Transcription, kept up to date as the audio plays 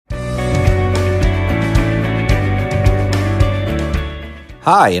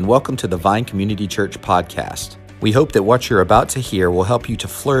Hi, and welcome to the Vine Community Church podcast. We hope that what you're about to hear will help you to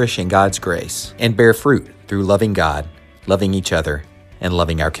flourish in God's grace and bear fruit through loving God, loving each other, and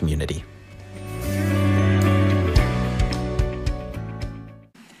loving our community.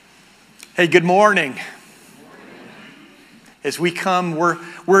 Hey, good morning. As we come,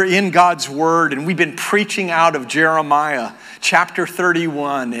 we're in God's Word, and we've been preaching out of Jeremiah chapter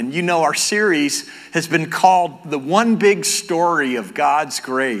 31. And you know, our series has been called The One Big Story of God's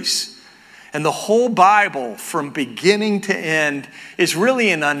Grace. And the whole Bible, from beginning to end, is really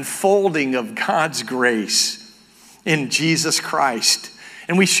an unfolding of God's grace in Jesus Christ.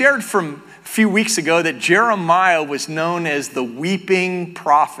 And we shared from a few weeks ago that Jeremiah was known as the weeping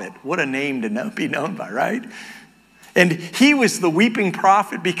prophet. What a name to be known by, right? And he was the weeping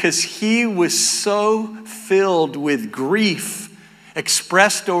prophet because he was so filled with grief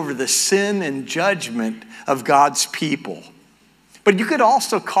expressed over the sin and judgment of God's people. But you could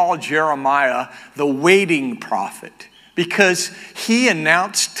also call Jeremiah the waiting prophet because he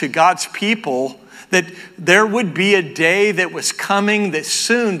announced to God's people that there would be a day that was coming that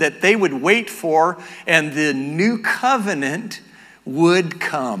soon that they would wait for, and the new covenant would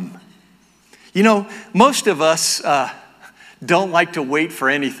come. You know, most of us don't like to wait for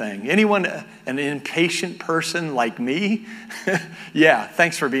anything. Anyone an impatient person like me? Yeah,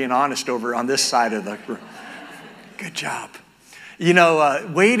 thanks for being honest over on this side of the room. Good job. You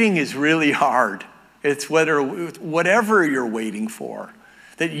know, waiting is really hard. It's whatever you're waiting for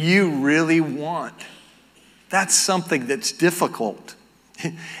that you really want. That's something that's difficult.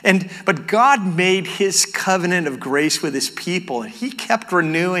 But God made his covenant of grace with his people, and he kept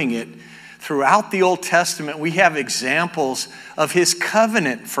renewing it. Throughout the Old Testament, we have examples of his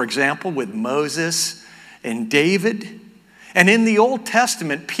covenant, for example, with Moses and David. And in the Old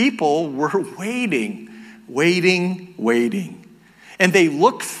Testament, people were waiting. And they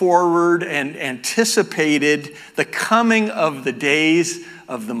looked forward and anticipated the coming of the days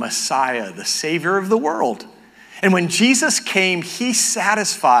of the Messiah, the Savior of the world. And when Jesus came, he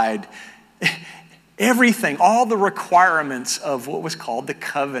satisfied everything, all the requirements of what was called the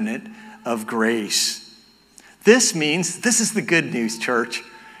covenant of grace. This means, this is the good news, church,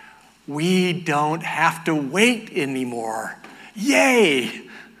 we don't have to wait anymore. Yay!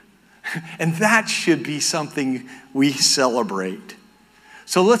 And that should be something we celebrate.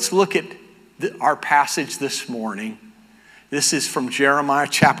 So let's look at our passage this morning. This is from Jeremiah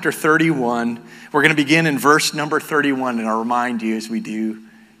chapter 31. We're going to begin in verse number 31, and I'll remind you as we do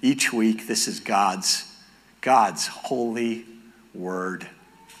each week, this is God's holy word.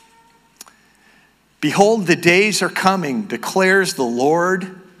 Behold, the days are coming, declares the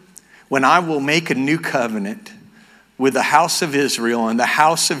Lord, when I will make a new covenant with the house of Israel and the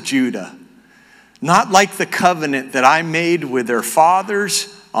house of Judah, not like the covenant that I made with their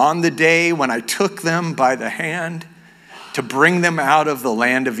fathers on the day when I took them by the hand to bring them out of the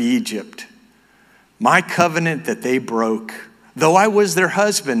land of Egypt. My covenant that they broke, though I was their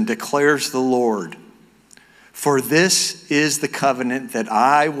husband, declares the Lord. For this is the covenant that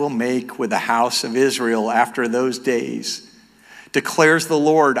I will make with the house of Israel after those days, declares the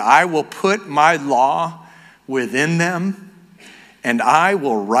Lord. I will put my law within them, and I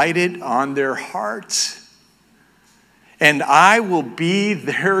will write it on their hearts. And I will be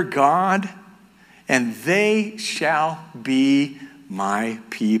their God, and they shall be my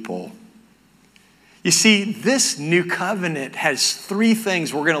people. You see, this new covenant has three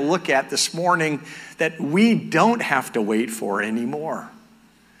things we're going to look at this morning that we don't have to wait for anymore.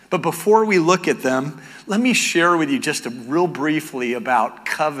 But before we look at them, let me share with you just real briefly about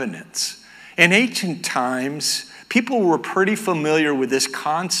covenants. In ancient times, people were pretty familiar with this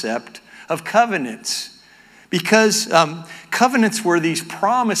concept of covenants because covenants were these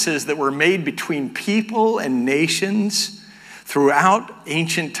promises that were made between people and nations throughout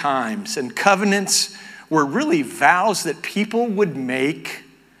ancient times. And covenants were really vows that people would make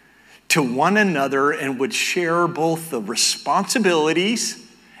to one another and would share both the responsibilities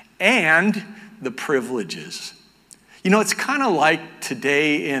and the privileges. You know, it's kind of like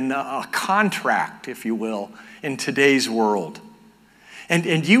today in a contract, if you will, in today's world.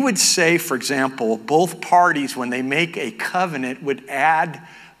 And you would say, for example, both parties, when they make a covenant, would add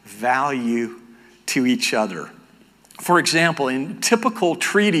value to each other. For example, in typical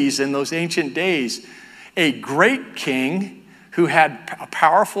treaties in those ancient days, a great king who had a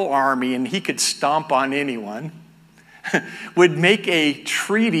powerful army and he could stomp on anyone would make a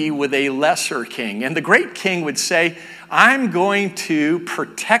treaty with a lesser king. And the great king would say, I'm going to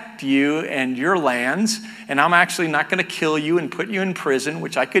protect you and your lands, and I'm actually not going to kill you and put you in prison,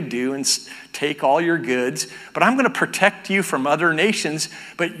 which I could do, and take all your goods, but I'm going to protect you from other nations,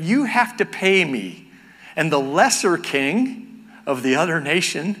 but you have to pay me. And the lesser king of the other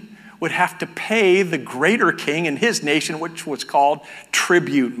nation would have to pay the greater king in his nation, which was called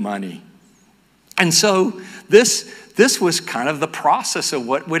tribute money. And so this was kind of the process of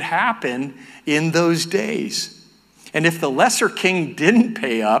what would happen in those days. And if the lesser king didn't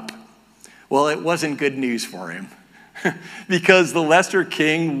pay up, well, it wasn't good news for him. Because the lesser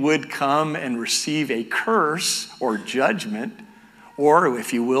king would come and receive a curse or judgment, or,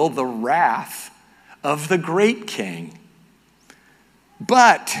 if you will, the wrath of the great king.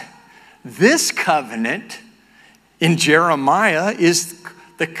 But this covenant in Jeremiah is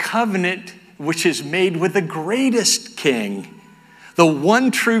the covenant which is made with the greatest king, the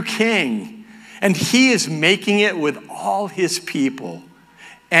one true king. And he is making it with all his people.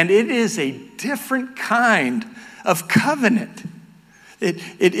 And it is a different kind of covenant.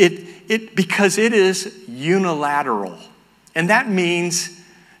 Because it is unilateral. And that means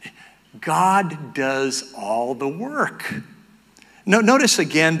God does all the work. Notice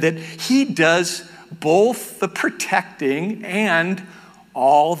again that he does both the protecting and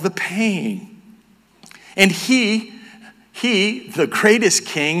all the paying. And he, the greatest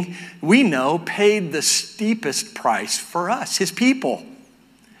king, we know, paid the steepest price for us, his people.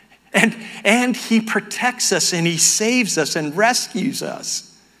 And he protects us and he saves us and rescues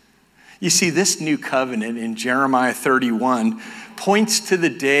us. You see, this new covenant in Jeremiah 31 points to the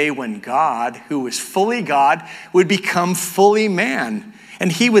day when God, who was fully God, would become fully man.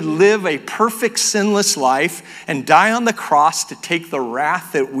 And he would live a perfect, sinless life and die on the cross to take the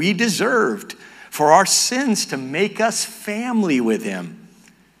wrath that we deserved for our sins, to make us family with him.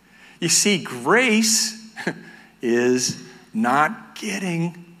 You see, grace is not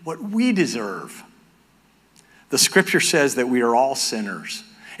getting what we deserve. The scripture says that we are all sinners.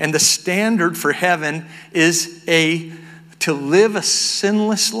 And the standard for heaven is to live a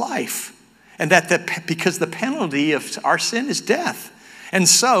sinless life. And because the penalty of our sin is death. And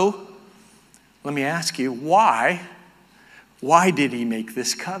so, let me ask you, why did he make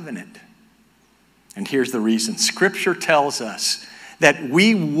this covenant? And here's the reason. Scripture tells us that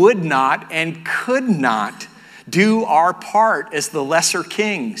we would not and could not do our part as the lesser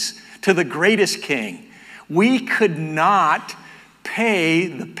kings to the greatest king. We could not pay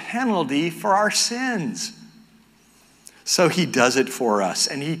the penalty for our sins. So he does it for us,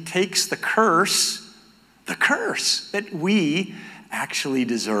 and he takes the curse that we actually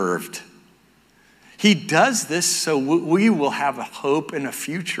deserved. He does this so we will have a hope and a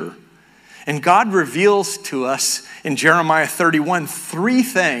future. And God reveals to us in Jeremiah 31 3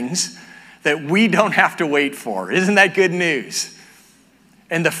 things that we don't have to wait for. Isn't that good news?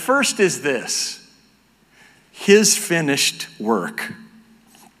 And the first is this: his finished work.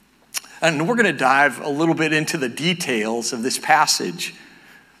 And we're going to dive a little bit into the details of this passage.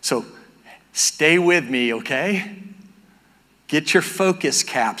 So stay with me, okay? Get your focus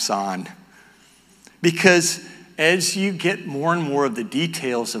caps on. Because as you get more and more of the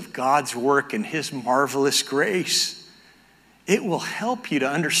details of God's work and his marvelous grace, it will help you to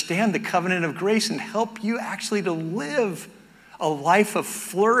understand the covenant of grace and help you actually to live a life of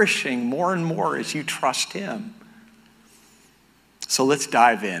flourishing more and more as you trust him. So let's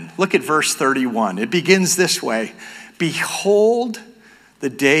dive in. Look at verse 31. It begins this way: "Behold, the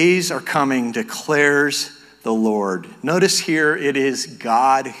days are coming, declares the Lord." Notice here it is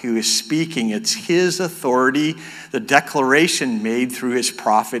God who is speaking. It's his authority, the declaration made through his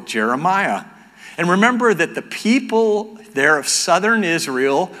prophet Jeremiah. And remember that the people there of southern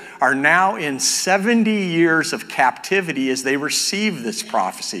Israel are now in 70 years of captivity as they receive this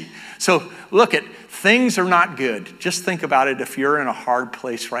prophecy. So look at, things are not good. Just think about it if you're in a hard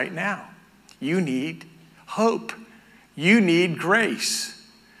place right now. You need hope. You need grace.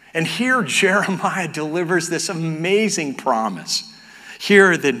 And here Jeremiah delivers this amazing promise.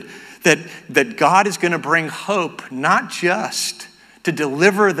 Here that God is going to bring hope, not just to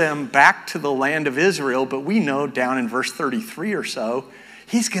deliver them back to the land of Israel, but we know down in verse 33 or so,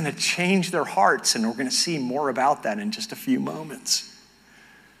 he's going to change their hearts, and we're going to see more about that in just a few moments.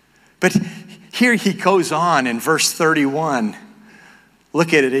 But here he goes on in verse 31.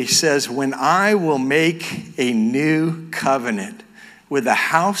 Look at it. He says, "When I will make a new covenant with the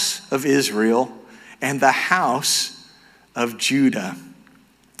house of Israel and the house of Judah."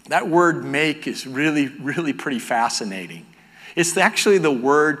 That word "make" is really, really pretty fascinating. It's actually the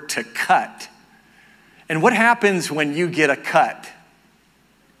word to cut. And what happens when you get a cut?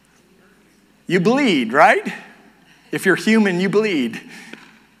 You bleed, right? If you're human, you bleed.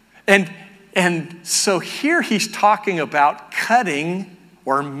 And so here he's talking about cutting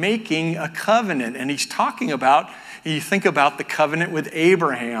or making a covenant. And he's talking about, you think about the covenant with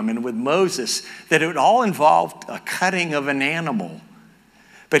Abraham and with Moses, that it all involved a cutting of an animal.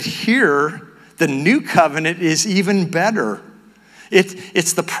 But here, the new covenant is even better.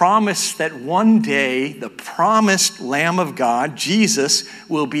 It's the promise that one day the promised Lamb of God, Jesus,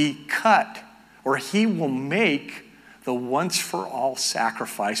 will be cut, or he will make the once-for-all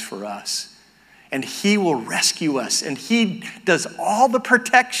sacrifice for us. And he will rescue us. And he does all the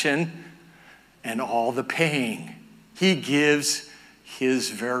protection and all the paying. He gives his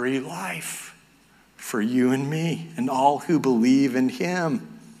very life for you and me and all who believe in him.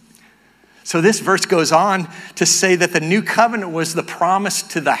 So this verse goes on to say that the new covenant was the promise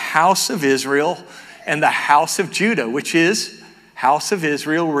to the house of Israel and the house of Judah, which is, house of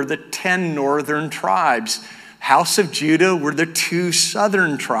Israel were the 10 northern tribes. House of Judah were the 2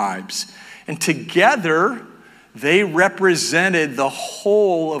 southern tribes. And together, they represented the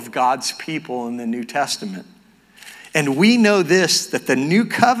whole of God's people in the New Testament. And we know this, that the new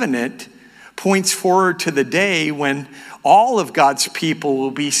covenant points forward to the day when all of God's people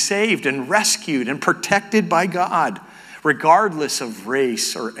will be saved and rescued and protected by God, regardless of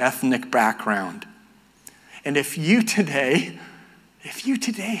race or ethnic background. And if you today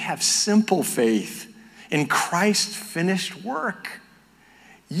have simple faith in Christ's finished work,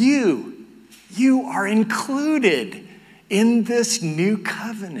 you are included in this new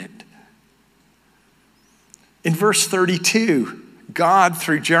covenant. In verse 32, God,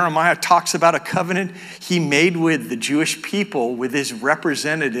 through Jeremiah, talks about a covenant he made with the Jewish people with his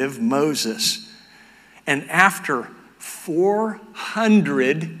representative, Moses. And after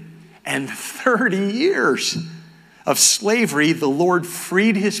 430 years of slavery, the Lord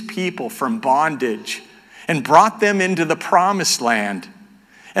freed his people from bondage and brought them into the promised land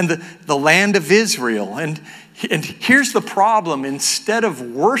and the land of Israel. And here's the problem. Instead of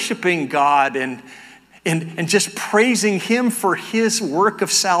worshiping God and just praising him for his work of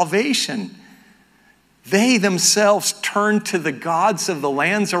salvation, they themselves turned to the gods of the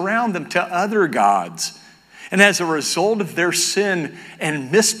lands around them, to other gods. And as a result of their sin and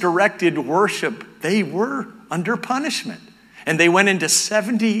misdirected worship, they were under punishment. And they went into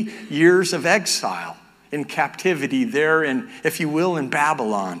 70 years of exile in captivity there in, if you will, in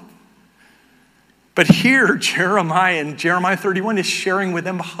Babylon. But here, Jeremiah in Jeremiah 31 is sharing with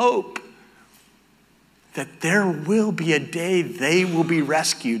them hope that there will be a day they will be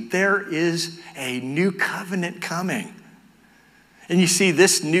rescued. There is a new covenant coming. And you see,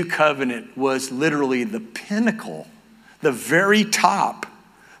 this new covenant was literally the pinnacle, the very top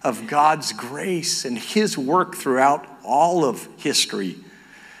of God's grace and his work throughout all of history.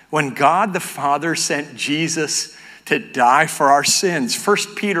 When God the Father sent Jesus to die for our sins,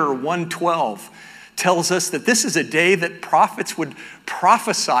 1 Peter 1:12 tells us that this is a day that prophets would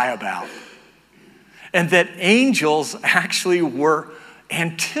prophesy about. And that angels actually were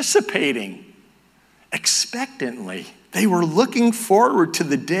anticipating expectantly. They were looking forward to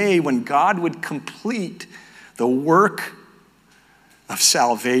the day when God would complete the work of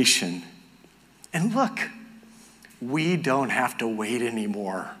salvation. And look, we don't have to wait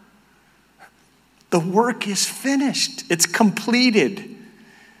anymore. The work is finished. It's completed.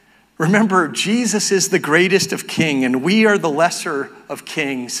 Remember, Jesus is the greatest of kings, and we are the lesser of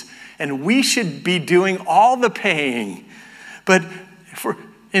kings. And we should be doing all the paying. But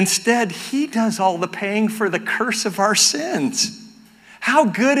instead, he does all the paying for the curse of our sins. How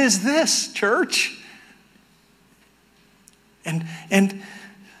good is this, church? And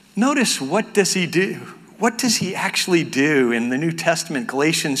notice, what does he do? What does he actually do in the New Testament?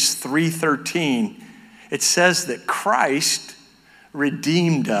 Galatians 3:13. It says that Christ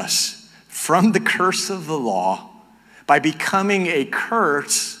redeemed us from the curse of the law by becoming a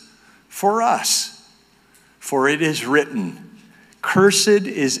curse for us. For it is written, cursed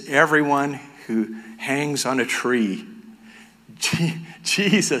is everyone who hangs on a tree.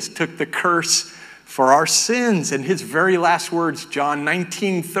 Jesus took the curse for our sins, and his very last words, John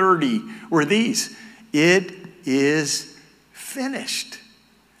 19:30, were these: it is finished.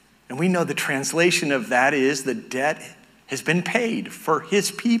 And we know the translation of that is the debt has been paid for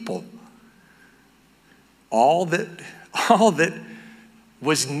his people. All that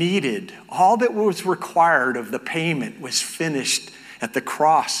was needed, all that was required of the payment was finished at the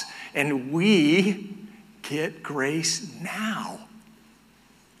cross. And we get grace now.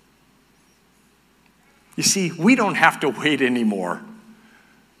 You see, we don't have to wait anymore.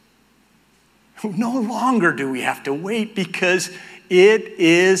 No longer do we have to wait because it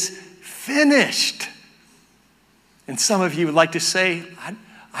is finished. And some of you would like to say,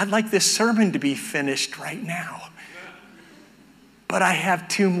 I'd like this sermon to be finished right now. But I have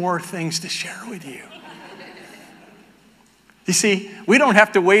 2 more things to share with you. You see, we don't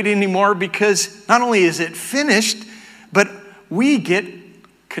have to wait anymore because not only is it finished, but we get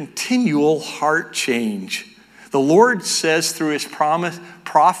continual heart change. The Lord says through his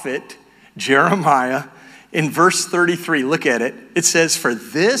prophet, Jeremiah, in verse 33, look at it. It says, "For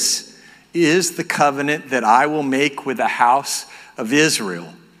this is the covenant that I will make with the house of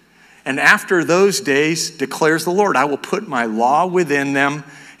Israel. And after those days, declares the Lord, I will put my law within them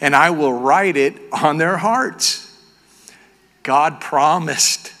and I will write it on their hearts." God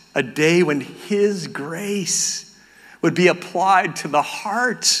promised a day when his grace would be applied to the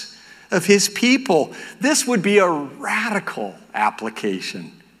hearts of his people. This would be a radical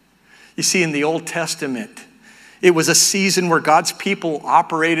application. You see, in the Old Testament, it was a season where God's people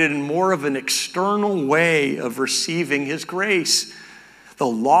operated in more of an external way of receiving his grace. The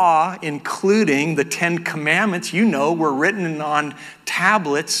law, including the 10 Commandments, were written on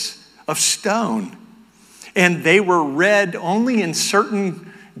tablets of stone. And they were read only in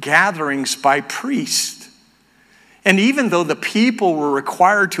certain gatherings by priests. And even though the people were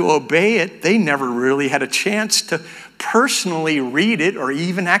required to obey it, they never really had a chance to personally read it or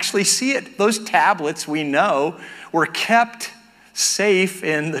even actually see it. Those tablets, we know, were kept safe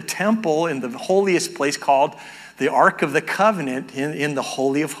in the temple, in the holiest place called the Ark of the Covenant in the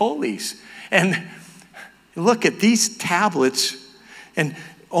Holy of Holies. And look at these tablets, and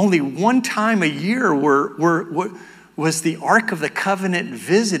only one time a year was the Ark of the Covenant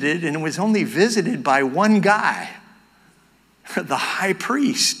visited, and it was only visited by one guy, the high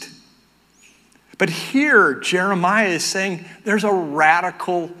priest. But here, Jeremiah is saying there's a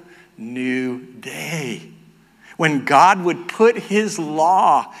radical new day when God would put his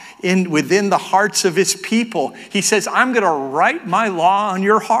law within the hearts of his people. He says, I'm going to write my law on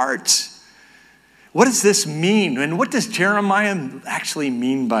your hearts. What does this mean? And what does Jeremiah actually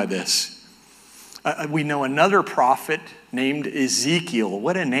mean by this? We know another prophet named Ezekiel.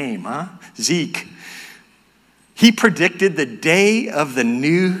 What a name, huh? Zeke. He predicted the day of the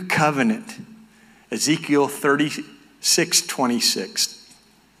new covenant. Ezekiel 36:26.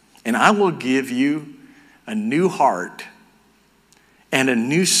 And I will give you a new heart and a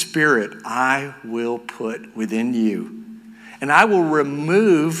new spirit I will put within you. And I will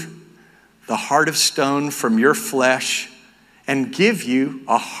remove the heart of stone from your flesh and give you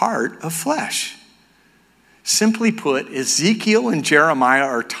a heart of flesh. Simply put, Ezekiel and Jeremiah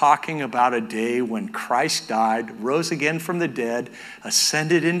are talking about a day when Christ died, rose again from the dead,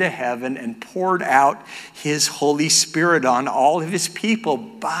 ascended into heaven, and poured out his Holy Spirit on all of his people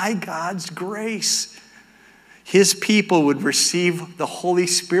by God's grace. His people would receive the Holy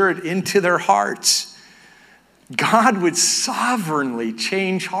Spirit into their hearts. God would sovereignly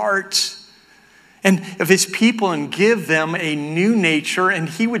change hearts and of his people and give them a new nature, and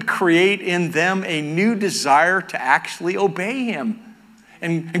he would create in them a new desire to actually obey him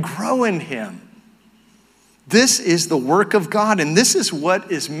and grow in him. This is the work of God, and this is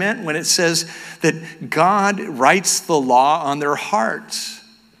what is meant when it says that God writes the law on their hearts.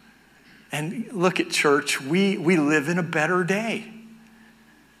 And look at church, we live in a better day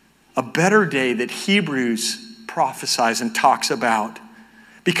that Hebrews prophesies and talks about.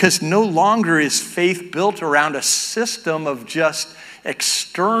 Because no longer is faith built around a system of just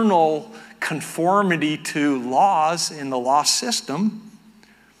external conformity to laws in the law system.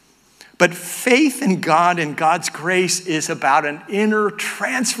 But faith in God and God's grace is about an inner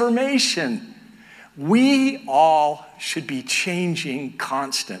transformation. We all should be changing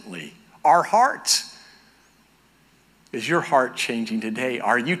constantly. Our hearts. Is your heart changing today?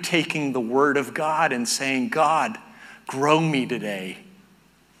 Are you taking the word of God and saying, God, grow me today?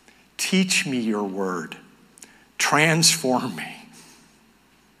 Teach me your word. Transform me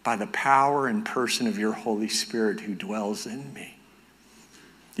by the power and person of your Holy Spirit who dwells in me.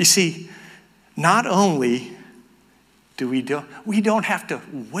 You see, not only do we don't have to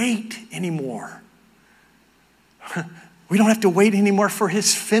wait anymore. We don't have to wait anymore for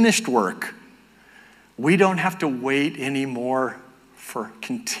his finished work. We don't have to wait anymore for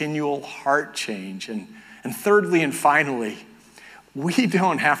continual heart change. And thirdly and finally, we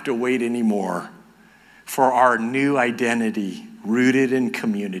don't have to wait anymore for our new identity rooted in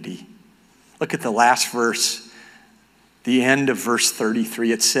community. Look at the last verse, the end of verse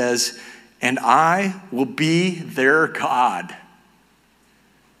 33. It says, and I will be their God,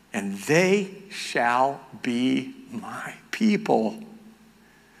 and they shall be my people.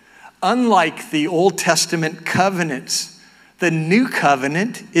 Unlike the Old Testament covenants, the new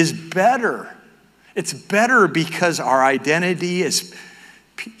covenant is better. It's better because our identity as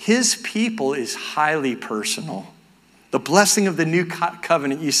his people is highly personal. The blessing of the new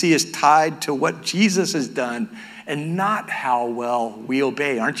covenant, you see, is tied to what Jesus has done and not how well we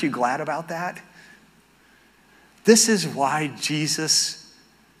obey. Aren't you glad about that? This is why Jesus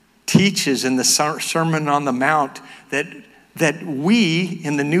teaches in the Sermon on the Mount that we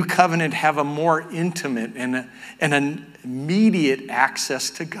in the new covenant have a more intimate and an immediate access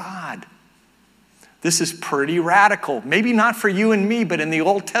to God. This is pretty radical. Maybe not for you and me, but in the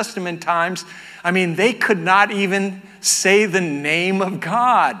Old Testament times, they could not even say the name of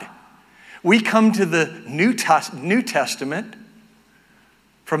God. We come to the New Testament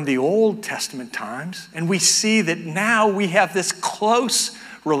from the Old Testament times, and we see that now we have this close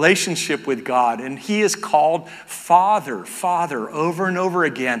relationship with God, and he is called Father, Father, over and over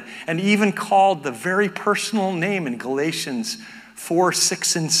again, and even called the very personal name in Galatians 4,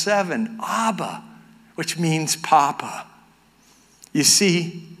 6, and 7, Abba, which means Papa. You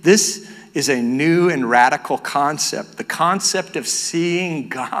see, this is a new and radical concept, the concept of seeing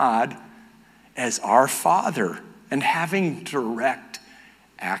God as our Father and having direct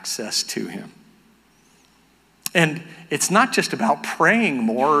access to him. And it's not just about praying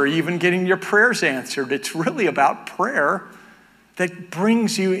more or even getting your prayers answered. It's really about prayer that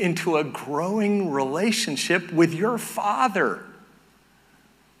brings you into a growing relationship with your Father.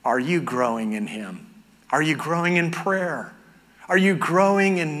 Are you growing in him? Are you growing in prayer? Are you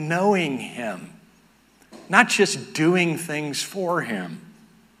growing in knowing him? Not just doing things for him.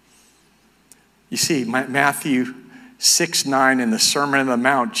 You see, Matthew 6:9 in the Sermon on the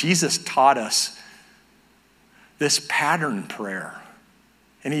Mount, Jesus taught us this pattern prayer.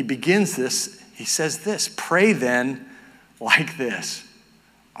 And he begins this, he says this, pray then like this,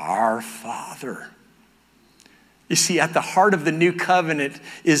 our Father. You see, at the heart of the new covenant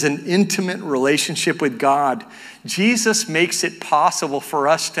is an intimate relationship with God. Jesus makes it possible for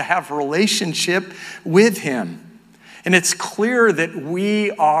us to have relationship with him. And it's clear that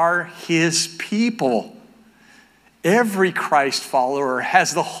we are his people. Every Christ follower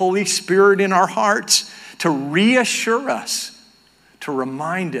has the Holy Spirit in our hearts to reassure us, to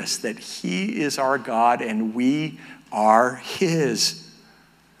remind us that he is our God and we are his.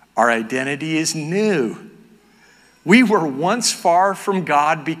 Our identity is new. We were once far from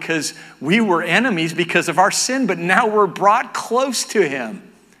God because we were enemies because of our sin, but now we're brought close to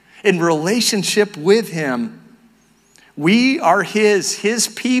him in relationship with him. We are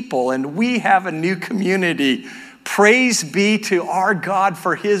his people, and we have a new community. Praise be to our God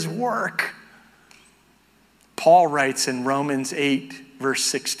for his work. Paul writes in Romans 8, verse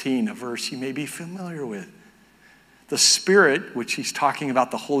 16, a verse you may be familiar with. The Spirit, which he's talking about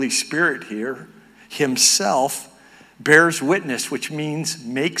the Holy Spirit here, himself bears witness, which means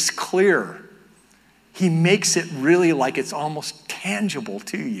makes clear. He makes it really like it's almost tangible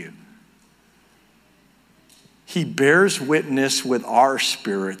to you. He bears witness with our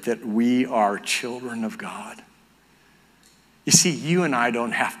spirit that we are children of God. You see, you and I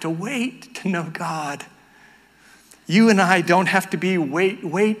don't have to wait to know God. You and I don't have to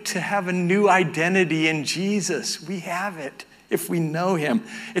wait to have a new identity in Jesus. We have it if we know him.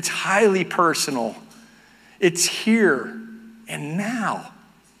 It's highly personal. It's here and now.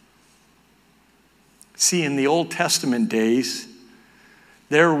 See, in the Old Testament days,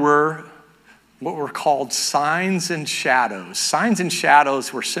 there were what were called signs and shadows. Signs and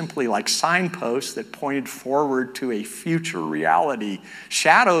shadows were simply like signposts that pointed forward to a future reality.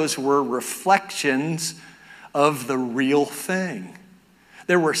 Shadows were reflections of the real thing.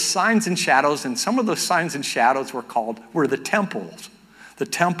 There were signs and shadows, and some of those signs and shadows were the temples. The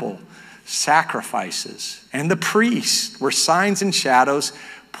temple sacrifices and the priests were signs and shadows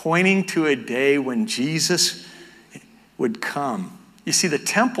pointing to a day when Jesus would come. You see, the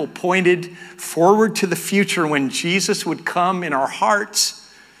temple pointed forward to the future when Jesus would come in our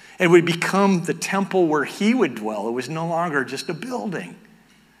hearts and would become the temple where he would dwell. It was no longer just a building.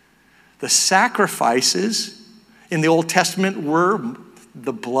 The sacrifices in the Old Testament were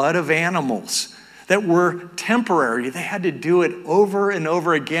the blood of animals that were temporary. They had to do it over and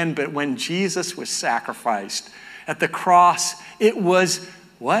over again, but when Jesus was sacrificed at the cross, it was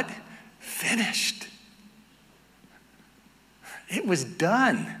what? Finished. It was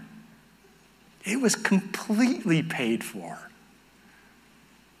done. It was completely paid for.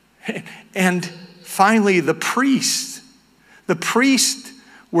 And finally, the priests. The priests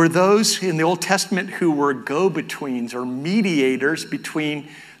were those in the Old Testament who were go-betweens or mediators between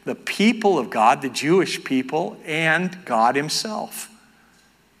the people of God, the Jewish people, and God himself.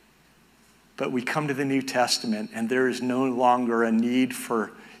 But we come to the New Testament, and there is no longer a need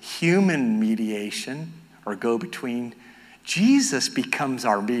for human mediation or go-between. Jesus becomes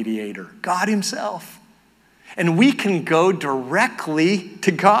our mediator, God himself. And we can go directly to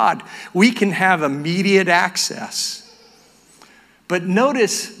God. We can have immediate access. But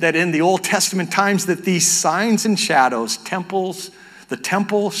notice that in the Old Testament times that these signs and shadows, temples, the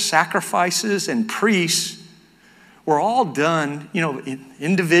temple sacrifices and priests were all done,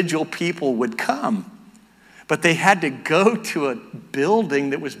 individual people would come. But they had to go to a building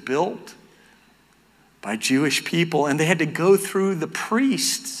that was built by Jewish people, and they had to go through the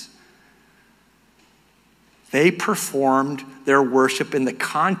priests. They performed their worship in the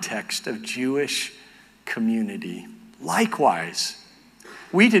context of Jewish community. Likewise,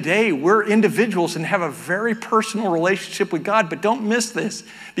 we today, we're individuals and have a very personal relationship with God, but don't miss this,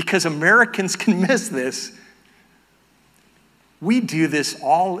 because Americans can miss this. We do this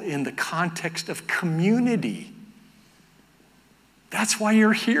all in the context of community. That's why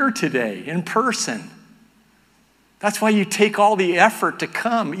you're here today in person. That's why you take all the effort to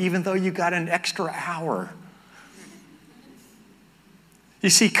come, even though you got an extra hour.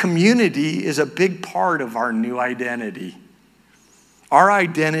 You see, community is a big part of our new identity. Our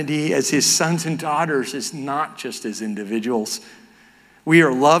identity as his sons and daughters is not just as individuals. We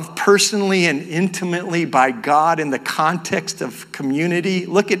are loved personally and intimately by God in the context of community.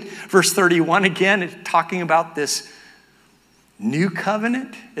 Look at verse 31 again. It's talking about this new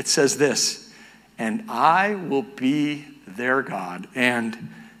covenant. It says this, and I will be their God, and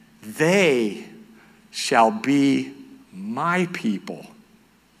they shall be my people.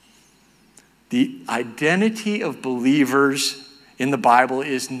 The identity of believers in the Bible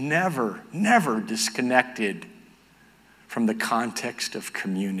is never, never disconnected from the context of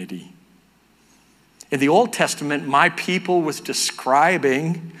community. In the Old Testament, my people was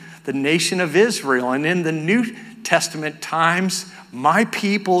describing the nation of Israel. And in the New Testament times, my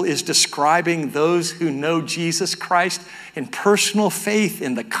people is describing those who know Jesus Christ in personal faith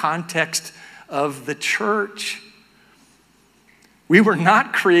in the context of the church. We were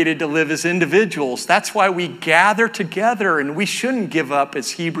not created to live as individuals. That's why we gather together, and we shouldn't give up,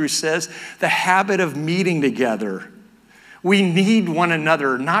 as Hebrews says, the habit of meeting together. We need one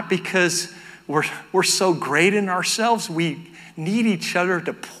another, not because we're so great in ourselves. We need each other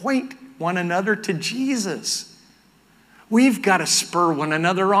to point one another to Jesus. We've got to spur one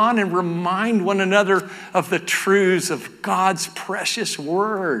another on and remind one another of the truths of God's precious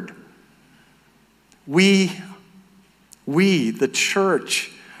word. We, the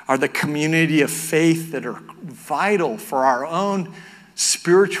church, are the community of faith that are vital for our own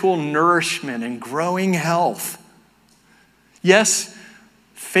spiritual nourishment and growing health. Yes,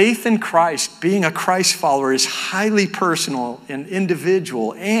 faith in Christ, being a Christ follower, is highly personal and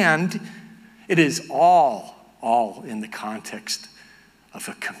individual, and it is all in the context of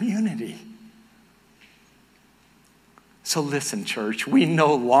a community. So listen, church, we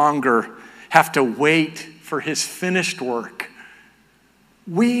no longer have to wait for his finished work.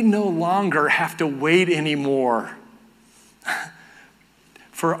 We no longer have to wait anymore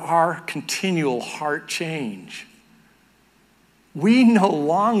for our continual heart change. We no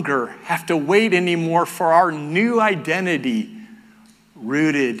longer have to wait anymore for our new identity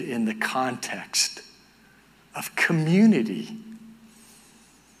rooted in the context of community.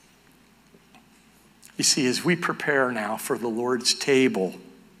 You see, as we prepare now for the Lord's table,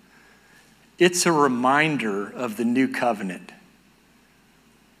 it's a reminder of the new covenant.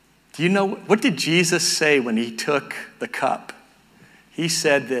 Do you know, what did Jesus say when he took the cup? He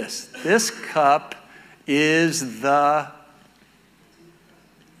said this cup is the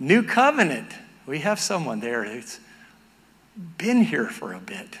new covenant. We have someone there who's been here for a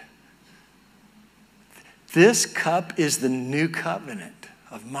bit. This cup is the new covenant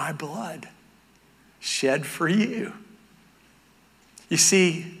of my blood shed for you. You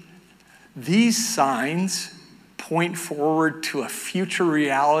see, these signs point forward to a future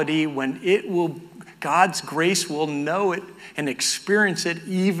reality when God's grace will know it and experience it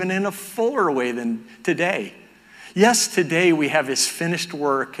even in a fuller way than today. Yes, today we have his finished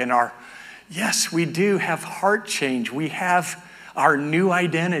work and yes, we do have heart change. We have our new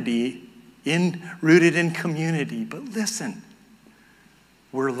identity rooted in community. But listen,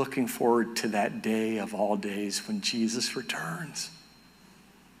 we're looking forward to that day of all days when Jesus returns.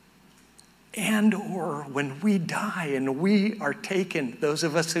 And or when we die and we are taken, those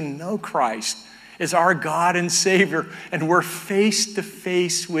of us who know Christ as our God and Savior, and we're face to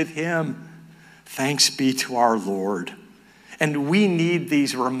face with him. Thanks be to our Lord. And we need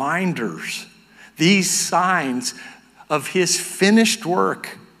these reminders, these signs of his finished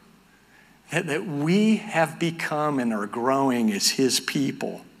work. that we have become and are growing as his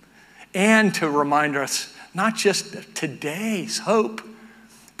people. And to remind us not just of today's hope,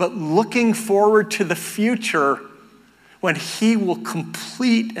 but looking forward to the future when he will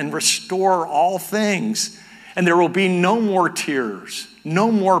complete and restore all things. And there will be no more tears,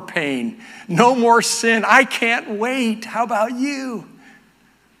 no more pain, no more sin. I can't wait. How about you?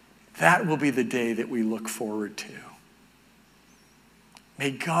 That will be the day that we look forward to.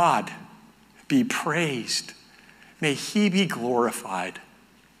 May God be praised. May he be glorified.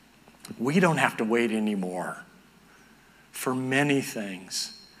 We don't have to wait anymore for many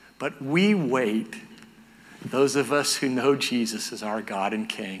things, but we wait. Those of us who know Jesus as our God and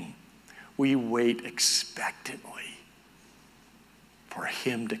King, we wait expectantly for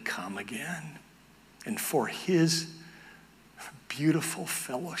him to come again and for his beautiful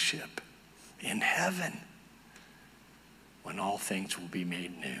fellowship in heaven when all things will be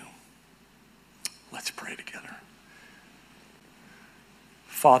made new. Let's pray together.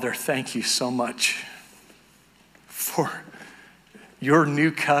 Father, thank you so much for your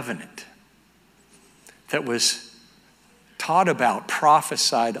new covenant that was taught about,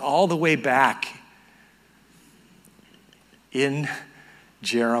 prophesied all the way back in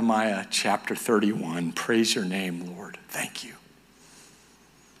Jeremiah chapter 31. Praise your name, Lord. Thank you.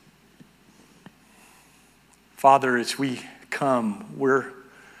 Father, as we come,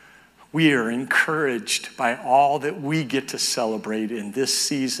 we are encouraged by all that we get to celebrate in this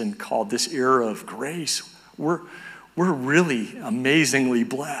season called this era of grace. We're really amazingly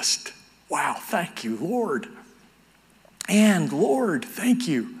blessed. Wow, thank you, Lord. And Lord, thank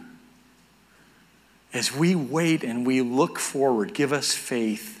you. As we wait and we look forward, give us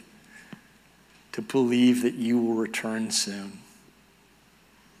faith to believe that you will return soon.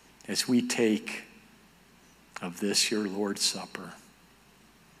 As we take of this, your Lord's Supper.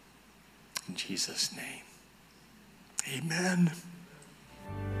 In Jesus' name, amen.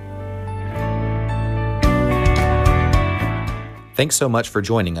 Thanks so much for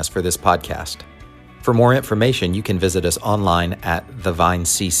joining us for this podcast. For more information, you can visit us online at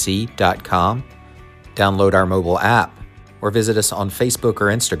thevinecc.com, download our mobile app, or visit us on Facebook or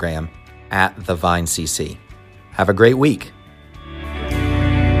Instagram at thevinecc. Have a great week.